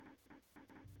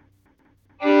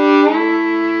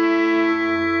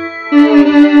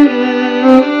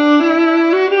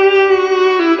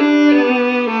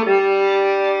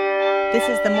This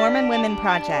is the Mormon Women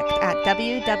Project at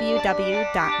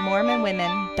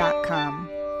www.mormonwomen.com.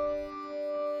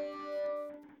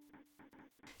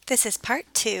 This is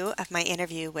part 2 of my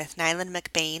interview with Nylon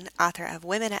McBain, author of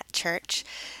Women at Church,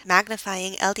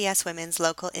 Magnifying LDS Women's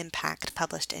Local Impact,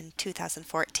 published in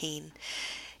 2014.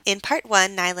 In part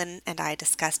 1, Nylon and I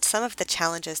discussed some of the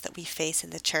challenges that we face in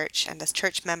the church and as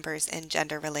church members in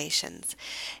gender relations.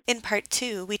 In part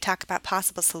 2, we talk about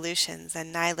possible solutions,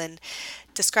 and Nylon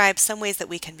describes some ways that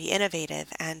we can be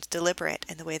innovative and deliberate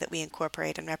in the way that we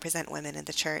incorporate and represent women in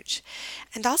the church,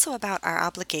 and also about our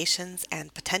obligations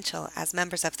and potential as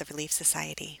members of the Relief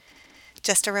Society.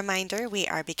 Just a reminder, we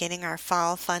are beginning our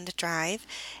fall fund drive,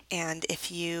 and if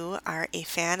you are a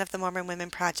fan of the Mormon Women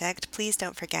Project, please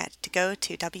don't forget to go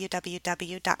to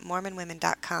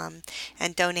www.mormonwomen.com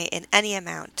and donate in any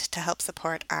amount to help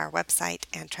support our website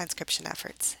and transcription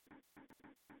efforts.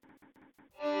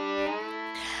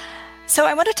 So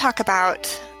I want to talk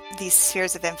about these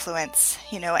spheres of influence,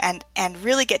 and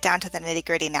really get down to the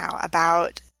nitty-gritty now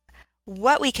about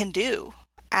what we can do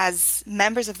as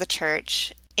members of the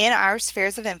church in our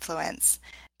spheres of influence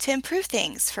to improve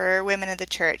things for women in the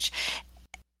church.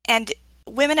 And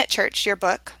Women at Church, your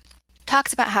book,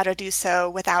 talks about how to do so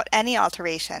without any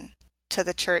alteration to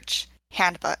the church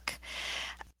handbook.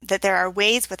 That there are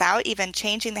ways without even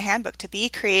changing the handbook to be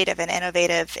creative and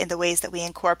innovative in the ways that we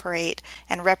incorporate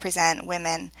and represent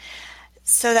women,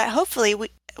 so that hopefully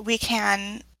we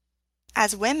can,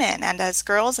 as women and as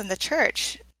girls in the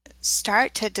church,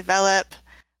 start to develop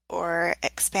or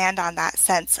expand on that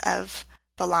sense of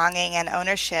belonging and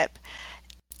ownership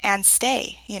and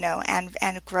stay,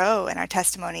 and grow in our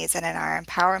testimonies and in our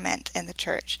empowerment in the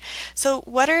church. So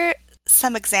what are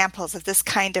some examples of this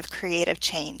kind of creative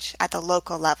change at the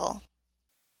local level?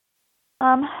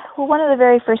 Well, one of the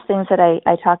very first things that I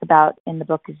talk about in the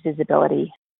book is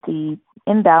visibility. The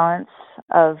imbalance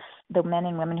of the men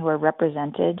and women who are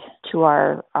represented to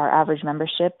our average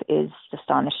membership is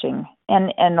astonishing.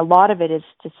 And a lot of it is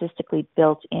statistically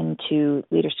built into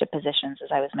leadership positions,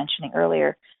 as I was mentioning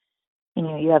earlier.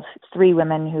 You have 3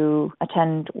 women who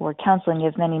attend ward counseling, you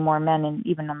have many more men, and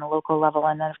even on the local level.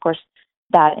 And then, of course,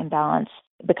 that imbalance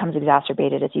becomes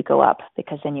exacerbated as you go up,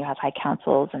 because then you have high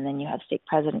councils, and then you have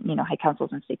high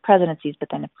councils and stake presidencies, but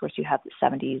then, of course, you have the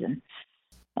 70s and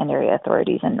area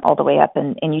authorities and all the way up,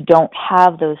 and you don't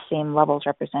have those same levels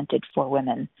represented for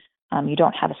women. You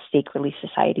don't have a stake relief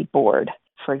society board,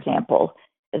 for example,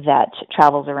 that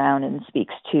travels around and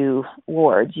speaks to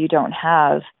wards. You don't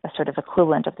have a sort of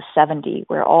equivalent of the 70,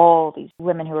 where all these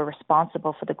women who are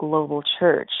responsible for the global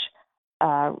church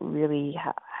really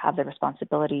have the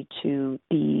responsibility to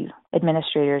be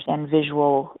administrators and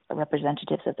visual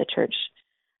representatives of the church.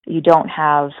 You don't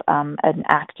have an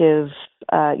active,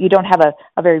 you don't have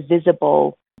a very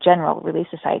visible general Relief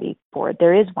Society board.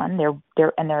 There is one, they're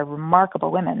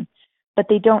remarkable women, but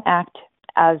they don't act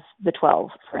as the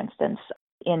 12, for instance,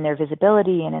 in their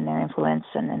visibility and in their influence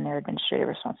and in their administrative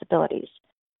responsibilities.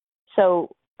 So,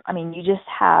 you just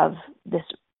have this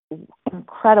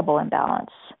incredible imbalance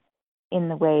in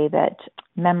the way that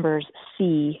members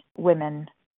see women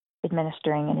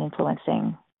administering and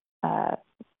influencing the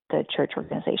church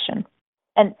organization.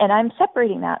 And I'm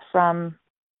separating that from,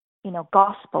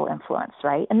 gospel influence,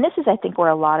 right? And this is, I think, where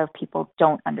a lot of people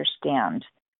don't understand.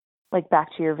 Like, back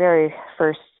to your very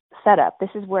first setup, this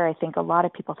is where I think a lot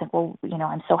of people think, well,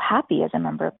 I'm so happy as a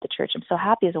member of the church. I'm so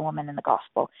happy as a woman in the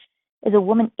gospel. As a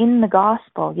woman in the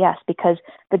gospel, yes, because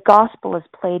the gospel is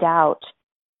played out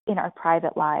in our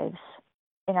private lives,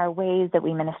 in our ways that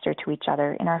we minister to each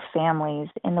other, in our families,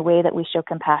 in the way that we show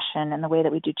compassion, in the way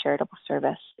that we do charitable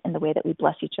service, in the way that we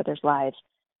bless each other's lives.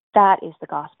 That is the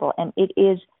gospel. And it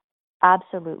is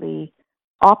absolutely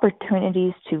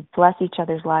opportunities to bless each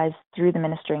other's lives through the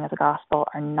ministering of the gospel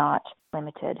are not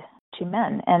limited to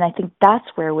men. And I think that's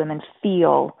where women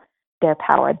feel their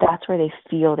power. That's where they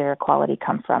feel their equality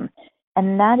come from.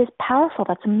 And that is powerful.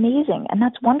 That's amazing. And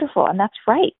that's wonderful. And that's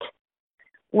right.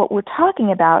 What we're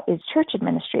talking about is church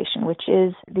administration, which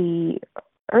is the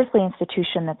earthly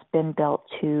institution that's been built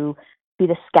to be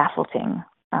the scaffolding,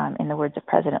 in the words of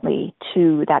President Lee,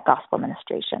 to that gospel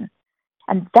administration.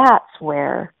 And that's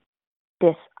where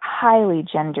this highly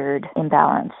gendered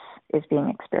imbalance is being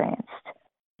experienced.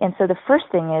 And so the first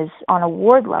thing is, on a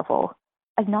ward level,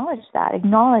 acknowledge that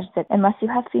unless you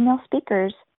have female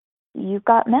speakers, you've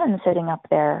got men sitting up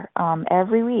there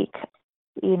every week.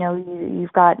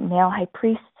 You've got male high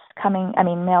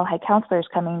counselors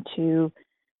coming to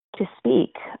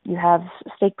speak. You have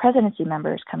stake presidency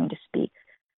members coming to speak.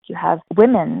 You have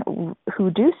women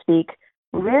who do speak,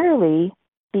 rarely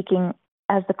speaking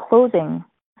as the closing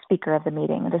speaker of the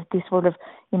meeting. This sort of,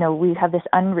 we have this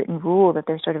unwritten rule that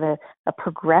there's sort of a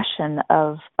progression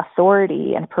of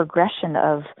authority and progression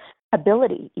of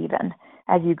ability even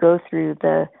as you go through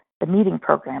the meeting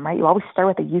program, right? You always start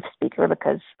with a youth speaker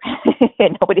because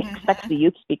nobody expects the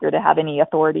youth speaker to have any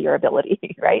authority or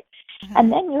ability, right?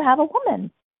 And then you have a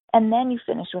woman, and then you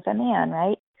finish with a man,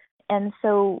 right? And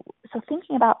so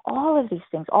thinking about all of these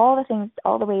things, all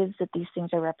the ways that these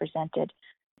things are represented,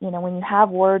 when you have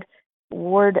ward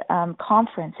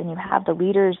conference and you have the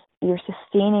leaders, you're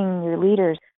sustaining your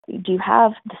leaders. Do you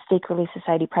have the Stake Relief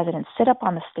Society president sit up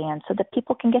on the stand so that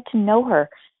people can get to know her,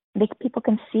 people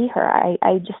can see her?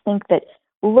 I just think that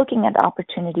looking at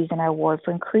opportunities in our ward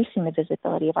for increasing the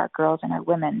visibility of our girls and our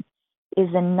women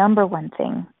is the number one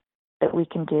thing that we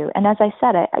can do. And as I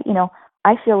said,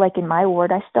 I feel like in my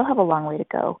ward, I still have a long way to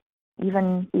go.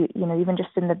 Even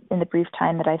just in the brief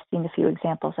time that I've seen a few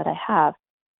examples that I have.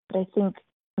 But I think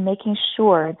making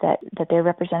sure that they're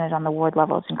represented on the ward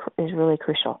level is really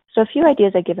crucial. So a few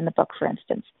ideas I give in the book, for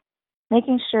instance,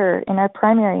 making sure in our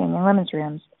primary and young women's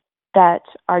rooms that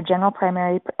our general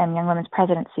primary and young women's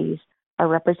presidencies are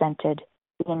represented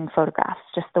in photographs,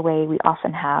 just the way we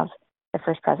often have the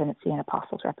First Presidency and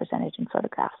Apostles represented in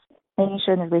photographs. Making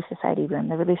sure in the Relief Society room,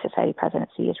 the Relief Society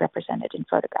presidency is represented in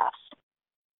photographs.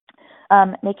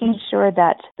 Making sure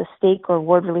that the stake or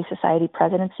ward Relief Society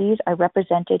presidencies are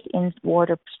represented in ward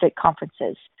or stake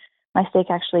conferences. My stake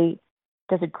actually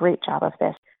does a great job of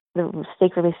this. The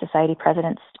Stake Relief Society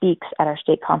president speaks at our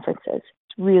stake conferences.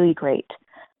 It's really great.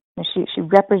 And she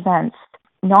represents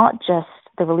not just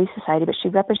the Relief Society, but she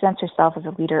represents herself as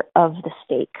a leader of the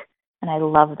stake, and I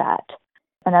love that.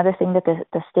 Another thing that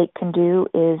the stake can do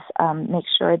is make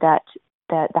sure that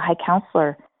the High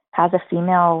Counselor has a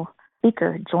female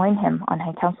speaker join him on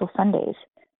High Council Sundays.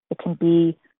 It can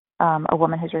be a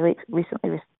woman who's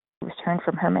recently returned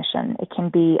from her mission. It can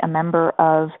be a member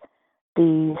of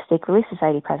the Stake Relief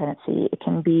Society presidency. It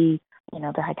can be,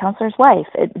 the High Counselor's wife.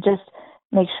 It just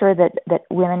makes sure that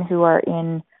women who are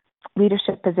in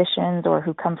leadership positions or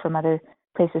who come from other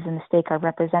places in the stake are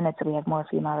represented, so we have more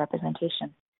female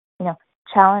representation.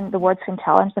 The wards can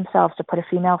challenge themselves to put a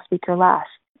female speaker last.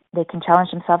 They can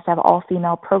challenge themselves to have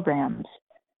all-female programs.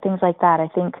 Things like that. I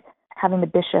think having the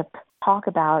bishop talk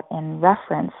about and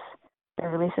reference the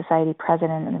Relief Society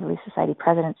president and the Relief Society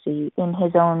presidency in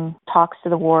his own talks to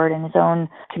the ward and his own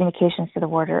communications to the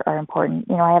ward are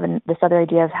important. I have this other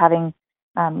idea of having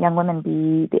young women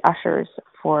be the ushers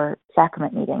for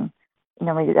sacrament meeting.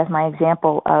 As my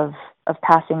example of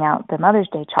passing out the Mother's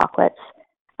Day chocolates,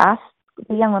 ask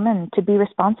the young women to be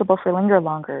responsible for linger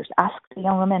longers. Ask the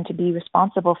young women to be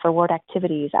responsible for ward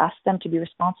activities. Ask them to be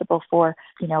responsible for,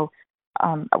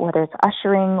 whether it's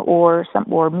ushering or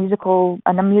a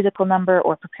musical number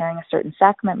or preparing a certain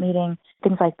sacrament meeting,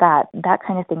 things like that. That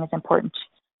kind of thing is important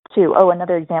too. Oh,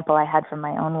 another example I had from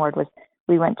my own ward was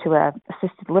we went to a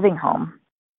assisted living home,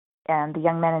 and the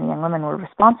young men and the young women were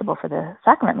responsible for the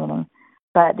sacrament meeting,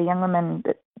 but the young women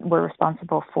were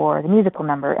responsible for the musical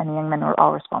number, and the young men were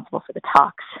all responsible for the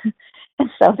talks. And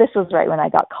so this was right when I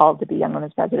got called to be young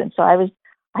women's president. So I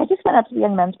just went up to the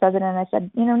young men's president and I said,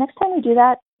 next time we do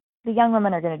that, the young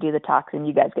women are going to do the talks and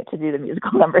you guys get to do the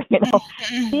musical number.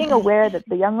 Being aware that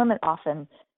the young women often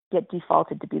get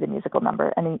defaulted to be the musical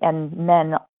number, and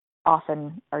men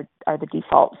often are the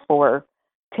default for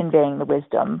conveying the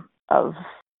wisdom of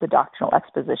the doctrinal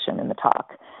exposition in the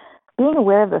talk. Being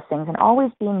aware of those things and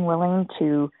always being willing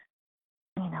to,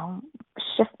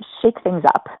 shake things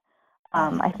up,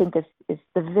 I think is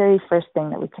the very first thing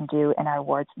that we can do in our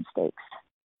wards and stakes.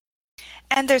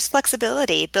 And there's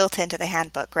flexibility built into the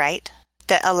handbook, right?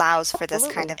 That allows for this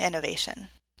kind of innovation.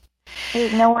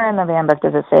 Nowhere in the handbook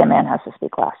does it say a man has to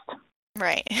speak last.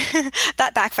 Right.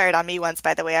 That backfired on me once,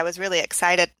 by the way. I was really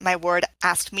excited. My ward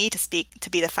asked me to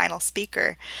be the final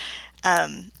speaker.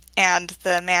 And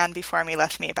the man before me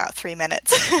left me about 3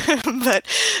 minutes. But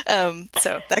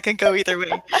so that can go either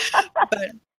way.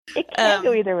 But, it can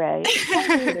go either way.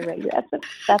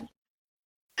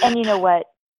 And you know what?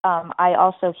 I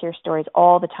also hear stories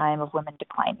all the time of women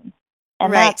declining.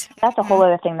 And right. That's a whole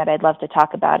other thing that I'd love to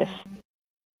talk about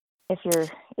if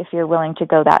you're willing to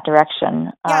go that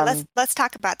direction. Yeah, let's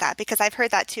talk about that, because I've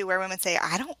heard that too, where women say,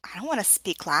 I don't want to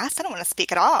speak last. I don't want to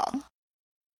speak at all.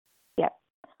 Yeah.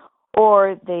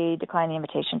 Or they decline the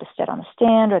invitation to sit on the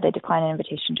stand, or they decline an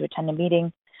invitation to attend a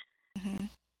meeting. Mm-hmm.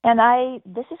 And I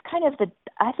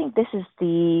think this is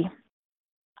the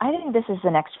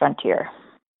next frontier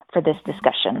for this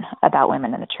discussion about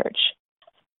women in the church.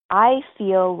 I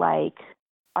feel like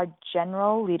our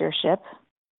general leadership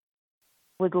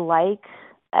would like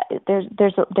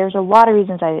there's a lot of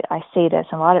reasons I say this,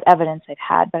 and a lot of evidence I've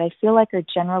had, but I feel like our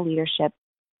general leadership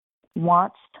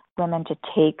wants women to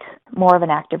take more of an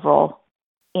active role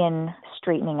in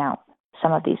straightening out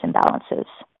some of these imbalances.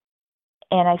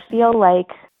 And I feel like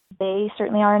they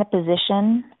certainly are in a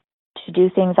position to do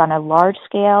things on a large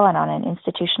scale and on an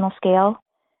institutional scale,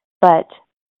 but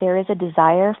there is a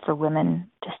desire for women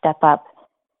to step up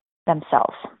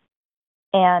themselves.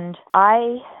 And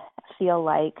I feel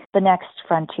like the next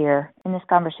frontier in this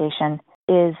conversation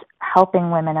is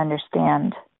helping women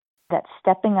understand that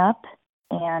stepping up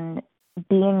and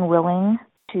being willing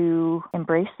to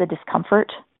embrace the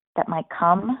discomfort that might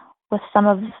come with some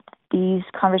of these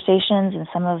conversations and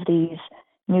some of these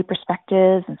new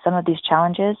perspectives and some of these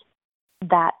challenges,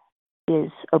 that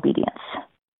is obedience.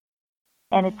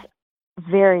 And it's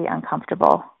very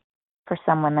uncomfortable for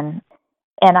some women.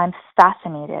 And I'm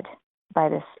fascinated by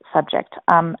this subject.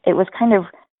 It was kind of,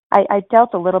 I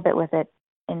dealt a little bit with it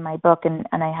in my book, and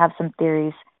I have some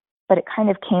theories, but it kind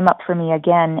of came up for me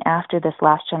again after this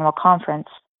last General Conference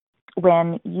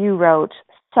when you wrote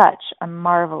such a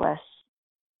marvelous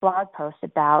blog post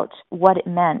about what it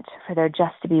meant for there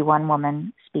just to be one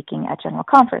woman speaking at General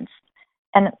Conference.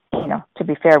 And, to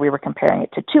be fair, we were comparing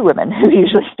it to two women who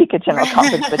usually speak at General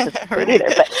Conference, which isn't great either.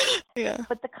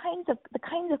 But the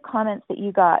kinds of comments that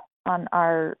you got on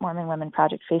our Mormon Women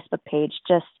Project Facebook page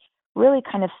just really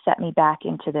kind of set me back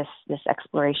into this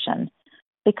exploration,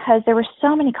 because there were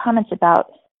so many comments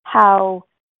about how,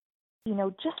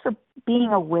 just for being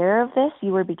aware of this,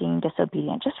 you were being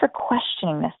disobedient. Just for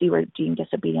questioning this, you were being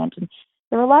disobedient. And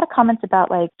there were a lot of comments about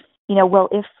well,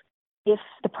 if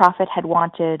the prophet had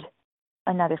wanted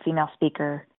another female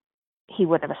speaker, he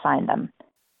would have assigned them.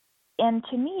 And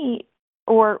to me,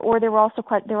 or there were also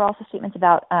statements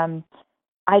about,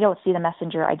 I don't see the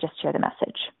messenger, I just hear the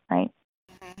message, right?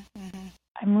 Mm-hmm.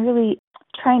 I'm really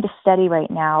trying to study right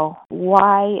now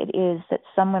why it is that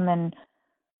some women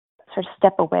sort of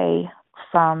step away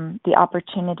from the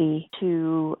opportunity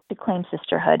to claim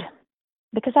sisterhood,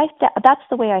 because that's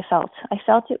the way I felt. I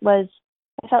felt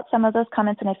some of those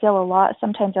comments, and I feel a lot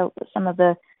sometimes some of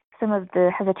the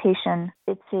hesitation.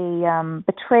 It's a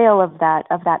betrayal of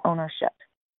that ownership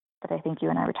that I think you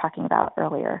and I were talking about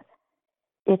earlier.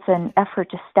 It's an effort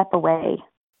to step away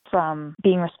from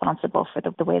being responsible for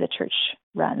the way the church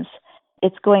runs.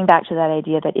 It's going back to that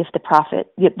idea that if the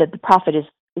prophet is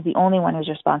the only one who's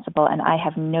responsible, and I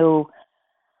have no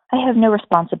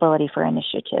responsibility for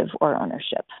initiative or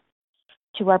ownership.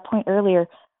 To our point earlier,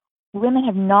 women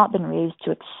have not been raised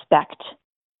to expect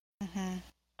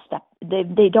step.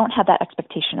 They don't have that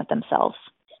expectation of themselves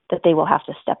that they will have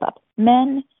to step up.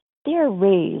 Men, they are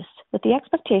raised with the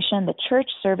expectation that church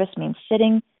service means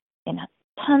sitting in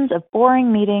tons of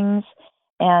boring meetings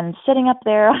and sitting up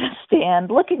there on a stand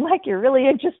looking like you're really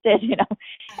interested,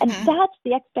 And that's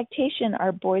the expectation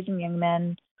our boys and young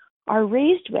men are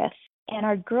raised with. And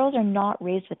our girls are not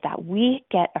raised with that. We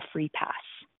get a free pass.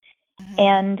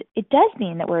 And it does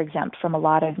mean that we're exempt from a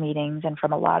lot of meetings and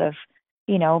from a lot of,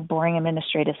 boring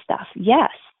administrative stuff. Yes.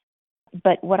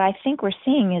 But what I think we're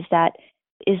seeing is that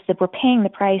we're paying the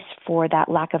price for that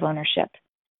lack of ownership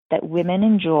that women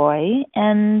enjoy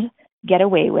and get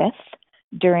away with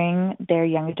during their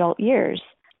young adult years.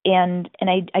 And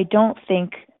I don't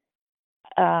think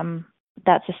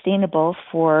that's sustainable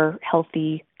for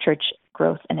healthy church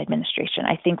growth and administration.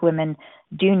 I think women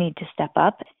do need to step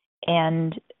up.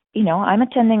 And, I'm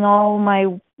attending all my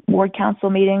ward council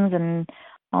meetings and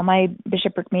all my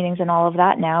bishopric meetings and all of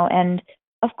that now. And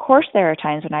of course there are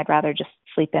times when I'd rather just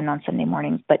sleep in on Sunday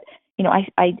mornings. But,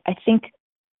 I think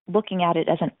looking at it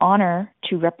as an honor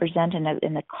to represent and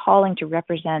the calling to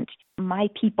represent my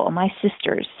people, my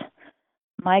sisters,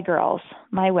 my girls,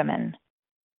 my women,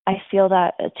 I feel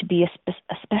that to be a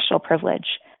special privilege.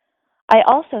 I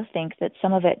also think that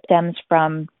some of it stems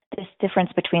from this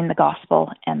difference between the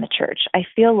gospel and the church. I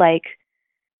feel like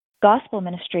gospel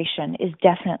ministration is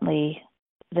definitely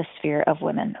the sphere of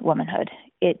womanhood.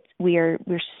 We're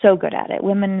so good at it.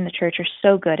 Women in the church are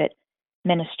so good at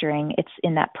ministering. It's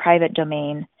in that private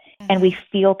domain, and we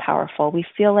feel powerful. We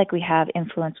feel like we have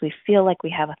influence. We feel like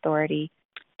we have authority.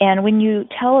 And when you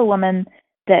tell a woman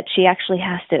that she actually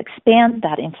has to expand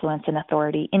that influence and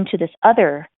authority into this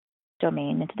other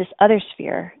domain, into this other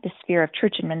sphere, the sphere of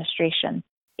church administration,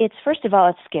 it's, first of all,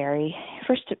 it's scary.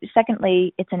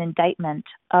 Secondly, it's an indictment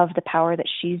of the power that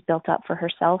she's built up for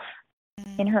herself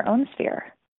in her own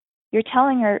sphere. You're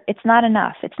telling her it's not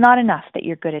enough. It's not enough that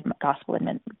you're good at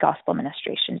gospel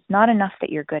ministration. It's not enough that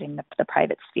you're good in the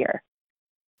private sphere.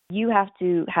 You have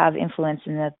to have influence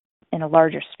in a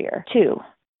larger sphere too.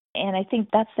 And I think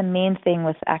that's the main thing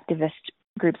with activist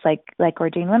groups like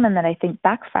Ordained Women that I think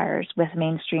backfires with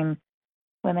mainstream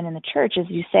women in the church is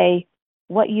you say,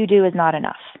 what you do is not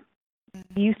enough.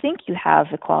 You think you have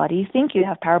equality, you think you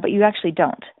have power, but you actually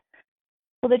don't.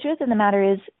 Well, the truth of the matter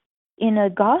is, in a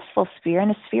gospel sphere, in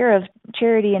a sphere of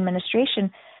charity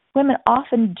administration, women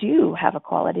often do have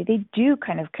equality. They do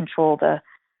kind of control the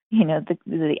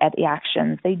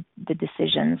actions, the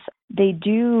decisions. They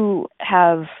do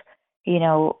have,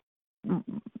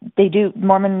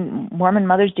 Mormon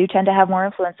mothers do tend to have more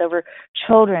influence over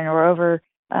children or over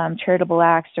charitable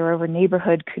acts or over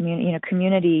neighborhood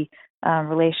community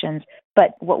relations.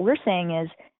 But what we're saying is,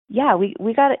 yeah,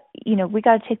 we got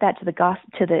to take that to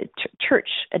the church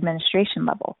administration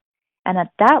level, and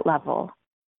at that level,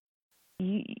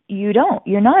 you're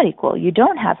not equal. You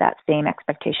don't have that same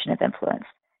expectation of influence.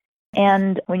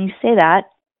 And when you say that,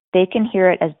 they can hear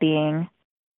it as being,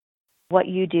 what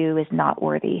you do is not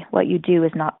worthy. What you do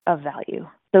is not of value.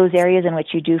 Those areas in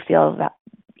which you do feel that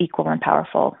equal and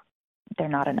powerful, they're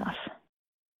not enough.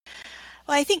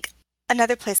 Well, I think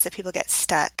another place that people get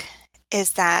stuck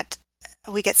is that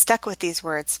we get stuck with these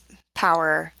words: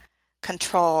 power,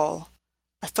 control,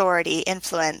 authority,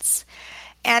 influence.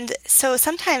 And so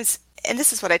sometimes, and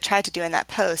this is what I tried to do in that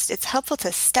post, it's helpful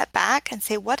to step back and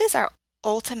say, what is our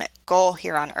ultimate goal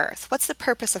here on earth? What's the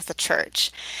purpose of the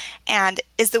church? And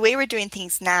is the way we're doing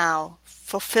things now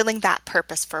fulfilling that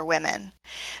purpose for women?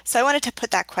 So I wanted to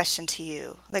put that question to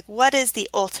you. Like, what is the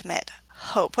ultimate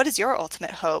hope? What is your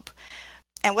ultimate hope?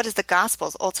 And what is the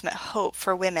gospel's ultimate hope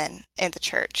for women in the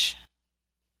church?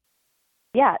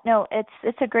 Yeah, no,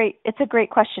 it's a great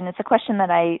question. It's a question that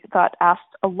I got asked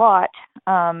a lot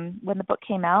when the book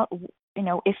came out.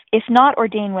 If not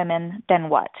ordained women, then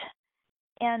what?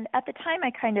 And at the time, I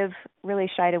kind of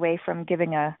really shied away from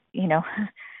giving an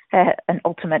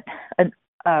ultimate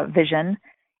vision,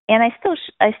 and I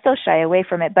still shy away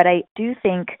from it. But I do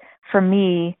think, for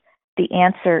me, the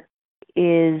answer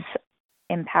is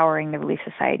empowering the Relief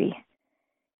Society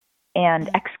and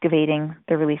excavating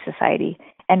the Relief Society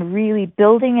and really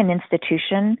building an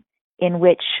institution in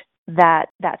which that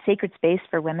sacred space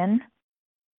for women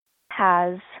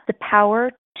has the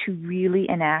power to really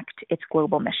enact its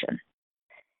global mission.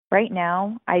 Right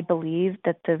now, I believe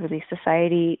that the Relief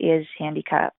Society is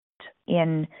handicapped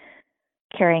in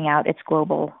carrying out its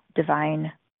global,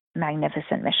 divine,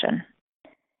 magnificent mission.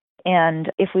 And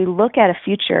if we look at a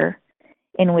future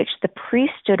in which the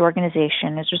priesthood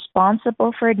organization is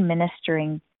responsible for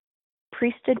administering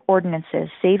priesthood ordinances,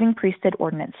 saving priesthood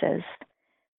ordinances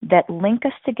that link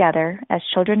us together as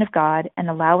children of God and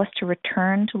allow us to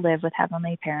return to live with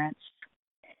heavenly parents.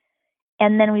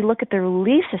 And then we look at the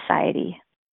Relief Society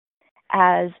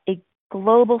as a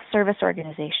global service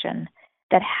organization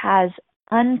that has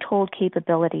untold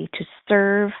capability to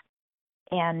serve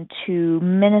and to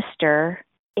minister,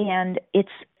 and its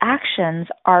actions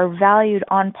are valued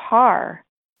on par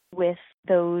with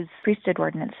those priesthood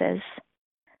ordinances,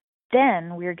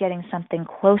 then we're getting something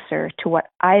closer to what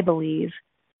I believe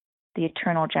the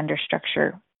eternal gender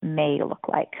structure may look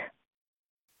like.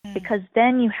 Because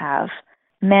then you have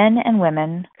men and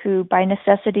women who by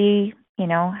necessity,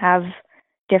 have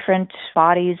different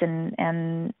bodies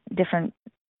and different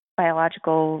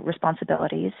biological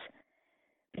responsibilities.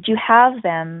 But you have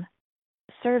them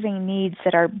serving needs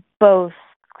that are both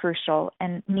crucial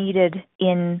and needed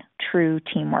in true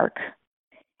teamwork.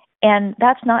 And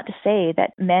that's not to say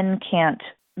that men can't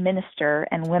minister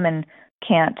and women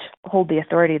can't hold the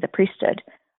authority of the priesthood.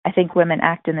 I think women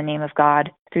act in the name of God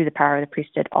through the power of the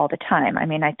priesthood all the time. I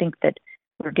mean, I think that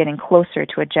we're getting closer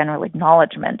to a general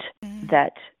acknowledgement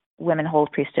that women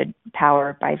hold priesthood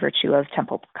power by virtue of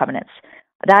temple covenants.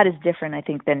 That is different, I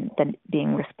think, than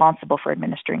being responsible for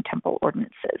administering temple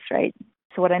ordinances, right?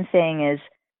 So what I'm saying is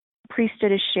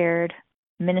priesthood is shared,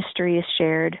 ministry is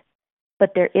shared,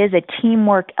 but there is a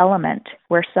teamwork element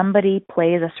where somebody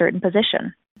plays a certain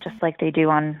position, just like they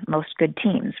do on most good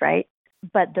teams, right?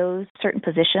 But those certain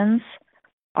positions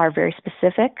are very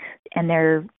specific, and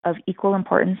they're of equal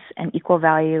importance and equal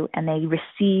value, and they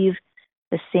receive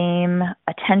the same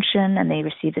attention, and they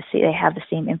have the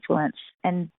same influence.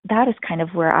 And that is kind of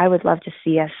where I would love to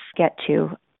see us get to.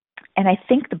 And I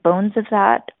think the bones of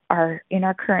that are in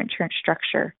our current church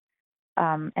structure.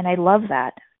 And I love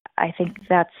that. I think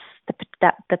that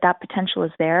potential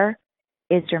is there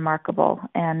is remarkable,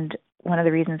 and one of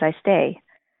the reasons I stay.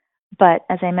 But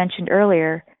as I mentioned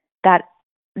earlier, that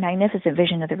magnificent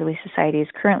vision of the Relief Society is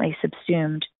currently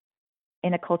subsumed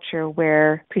in a culture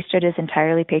where priesthood is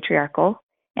entirely patriarchal,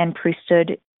 and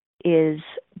priesthood is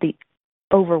the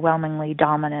overwhelmingly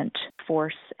dominant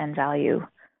force and value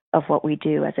of what we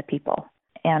do as a people.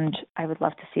 And I would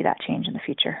love to see that change in the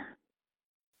future.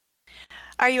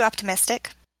 Are you optimistic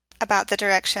about the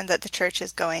direction that the church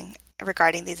is going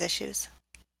regarding these issues?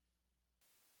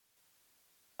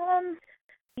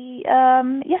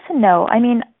 Yes and no. I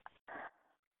mean,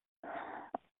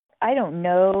 I don't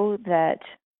know that.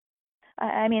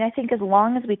 I mean, I think as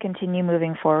long as we continue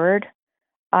moving forward,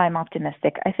 I'm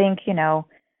optimistic. I think,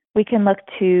 we can look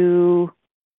to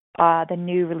the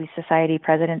new Relief Society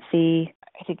presidency.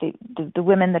 I think the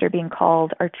women that are being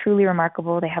called are truly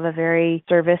remarkable. They have a very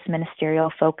service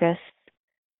ministerial focus,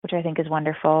 which I think is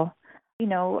wonderful.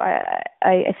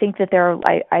 I think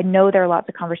that I know there are lots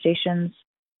of conversations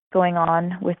going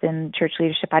on within church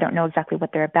leadership. I don't know exactly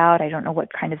what they're about. I don't know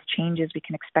what kind of changes we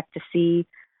can expect to see.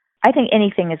 I think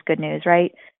anything is good news,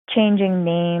 right? Changing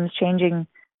names, giving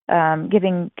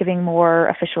more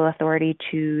official authority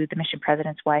to the mission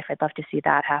president's wife. I'd love to see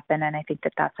that happen, and I think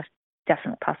that that's a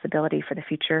definite possibility for the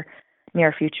future,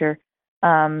 near future.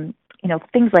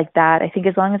 Things like that. I think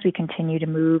as long as we continue to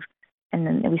move, and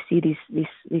then we see these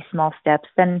small steps,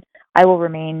 then I will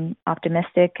remain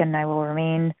optimistic, and I will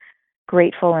remain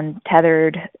grateful and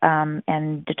tethered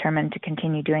and determined to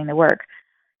continue doing the work.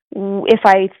 If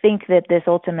I think that this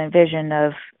ultimate vision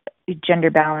of gender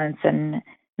balance and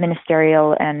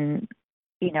ministerial and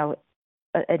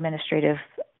administrative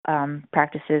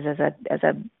practices as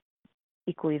a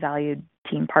equally valued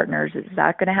team partners, is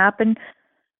that going to happen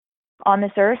on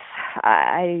this earth?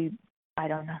 I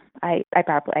don't know. I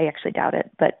actually doubt it,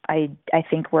 but I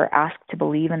think we're asked to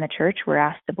believe in the church. We're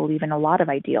asked to believe in a lot of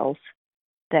ideals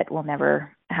that will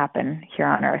never happen here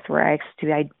on earth. We're asked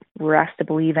to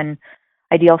believe in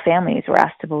ideal families. We're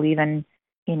asked to believe in,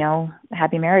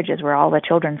 happy marriages where all the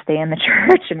children stay in the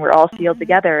church and we're all sealed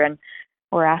together. And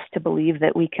we're asked to believe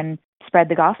that we can spread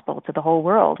the gospel to the whole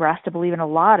world. We're asked to believe in a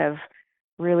lot of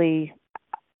really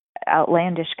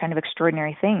outlandish, kind of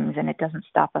extraordinary things, and it doesn't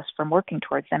stop us from working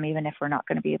towards them, even if we're not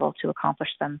going to be able to accomplish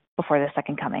them before the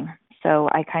second coming. So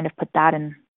I kind of put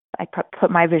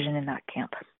my vision in that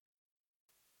camp.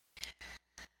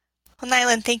 Well,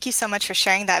 Nylund, thank you so much for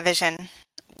sharing that vision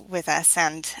with us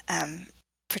and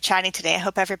for chatting today. I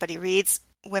hope everybody reads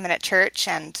Women at Church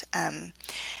and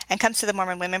comes to the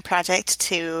Mormon Women Project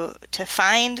to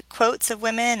find quotes of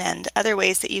women and other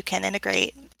ways that you can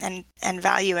integrate and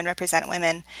value and represent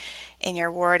women in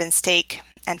your ward and stake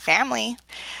and family.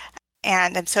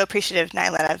 And I'm so appreciative,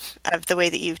 Nylund, of the way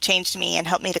that you've changed me and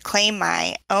helped me to claim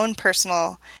my own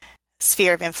personal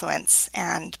sphere of influence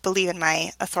and believe in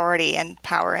my authority and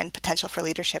power and potential for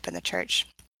leadership in the church.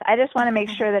 I just want to make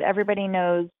sure that everybody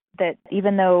knows that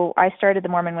even though I started the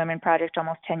Mormon Women Project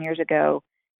almost 10 years ago,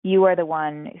 you are the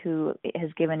one who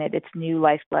has given it its new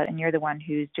lifeblood, and you're the one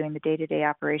who's doing the day-to-day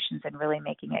operations and really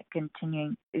making it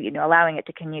allowing it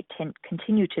to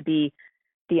continue to be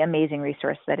the amazing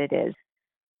resource that it is.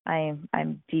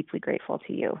 I'm deeply grateful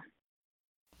to you.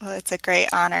 Well, it's a great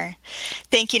honor.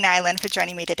 Thank you, Nylund, for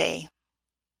joining me today.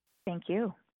 Thank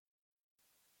you.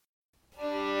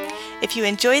 If you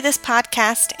enjoy this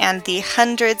podcast and the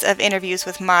hundreds of interviews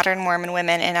with modern Mormon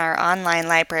women in our online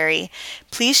library,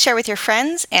 please share with your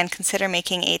friends and consider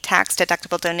making a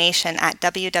tax-deductible donation at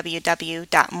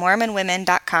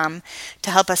www.mormonwomen.com to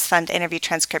help us fund interview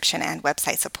transcription and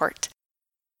website support.